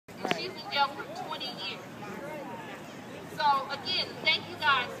again, thank you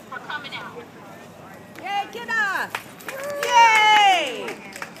guys for coming out. Yay, kidda! Yay!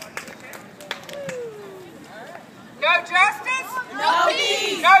 No justice? No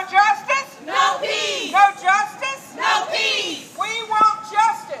peace! No justice? No peace! No justice? No peace! We want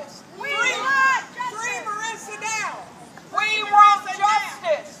justice. We want Free Marissa now. We want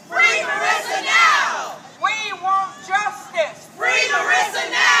justice. Free Marissa now! We want justice. Free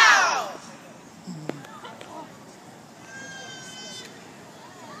Marissa now!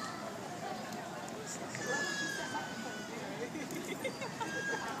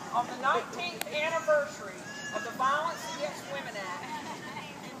 On the 19th anniversary of the Violence Against Women Act,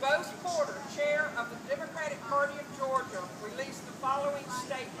 DuBose Porter, chair of the Democratic Party of Georgia, released the following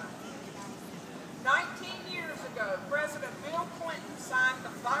statement. 19 years ago, President Bill Clinton signed the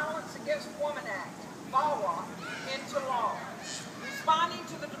Violence Against Women Act, VAWA, into law, responding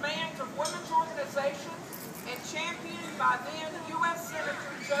to the demands of women's organizations and championed by then U.S.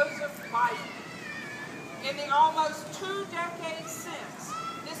 Senator Joseph Biden. In the almost 2 decades since,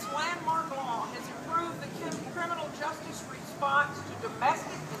 this landmark law has improved the criminal justice response to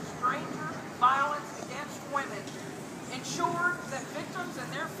domestic and stranger violence against women, ensured that victims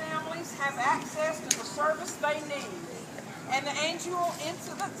and their families have access to the service they need, and the annual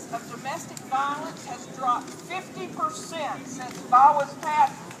incidence of domestic violence has dropped 50% since VAWA's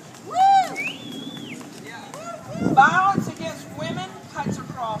passage. Woo! Violence against women cuts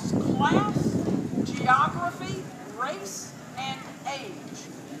across class, geography, race, and age.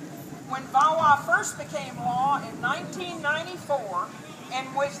 When VAWA first became law in 1994,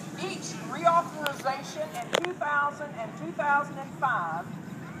 and with each reauthorization in 2000 and 2005,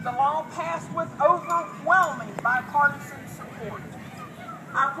 the law passed with overwhelming bipartisan support.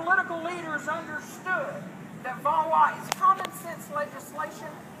 Our political leaders understood that VAWA is common sense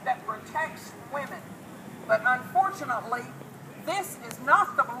legislation that protects women. But unfortunately, this is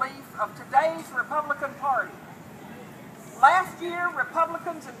not the belief of today's Republican Party. Last year,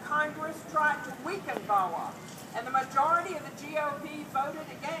 Republicans in Congress tried to weaken VAWA, and the majority of the GOP voted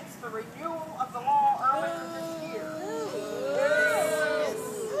against the renewal of the law earlier this year.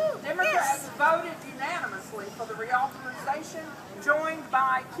 Democrats voted unanimously for the reauthorization, joined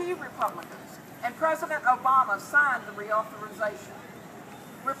by key Republicans, and President Obama signed the reauthorization.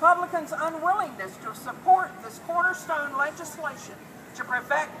 Republicans' unwillingness to support this cornerstone legislation to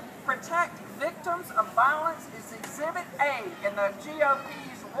protect victims of violence is Exhibit A in the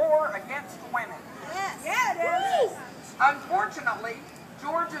GOP's war against women. Yes. Yeah, it is. Unfortunately,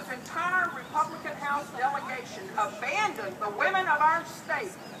 Georgia's entire Republican House delegation abandoned the women of our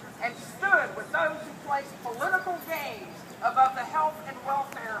state and stood with those who placed political gains above the health and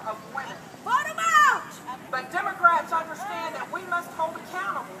welfare of women. Vote them out! But Democrats understand that we must hold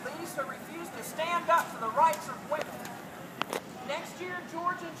accountable these who refuse to stand up for the rights of women. Next year,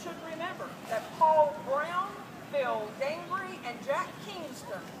 Georgians should remember that Paul Brown, Phil Gingrey, and Jack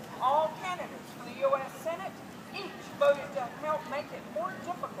Kingston, all candidates for the U.S. Senate, each voted to help make it more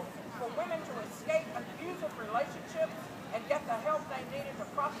difficult for women to escape abusive relationships and get the help they needed to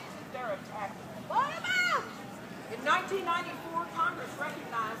prosecute their attackers. Vote them out! In 1994, Congress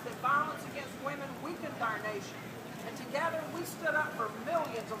recognized that violence against women weakened our nation, and together we stood up for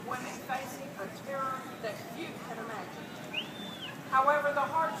millions of women facing a terror that few can imagine. However, the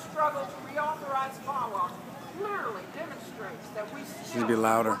hard struggle to reauthorize VAWA clearly demonstrates that we still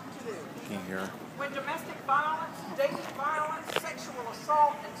have work to do. Can't hear. When domestic violence, dating violence, sexual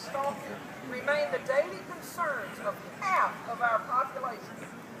assault, and stalking remain the daily concerns of half of our population,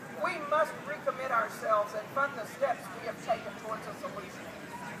 we must recommit ourselves and fund the steps we have taken towards a solution.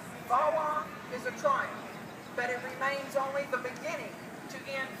 VAWA is a triumph, but it remains only the beginning to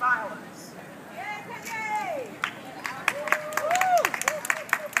end violence. Yay!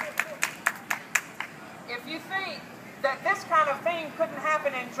 If you think that this kind of thing couldn't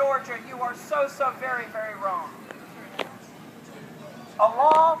happen in Georgia, you are so very, very wrong. A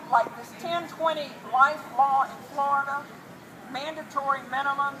law like this 1020 life law in Florida, mandatory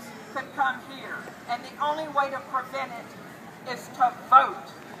minimums, could come here, and the only way to prevent it is to vote.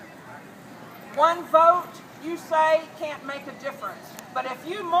 One vote, you say, can't make a difference. But if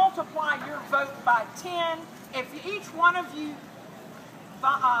you multiply your vote by 10, if each one of you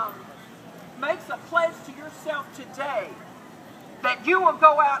makes a pledge to yourself today that you will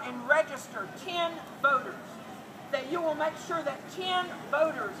go out and register 10 voters, that you will make sure that 10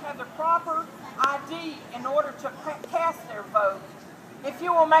 voters have the proper ID in order to cast their vote, if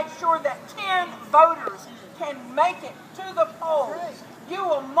you will make sure that 10 voters can make it to the polls, you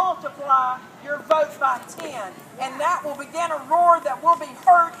will multiply your votes by 10. And that will begin a roar that will be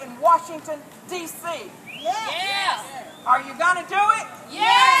heard in Washington, D.C. Yes. Are you going to do it?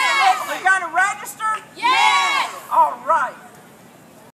 Yes.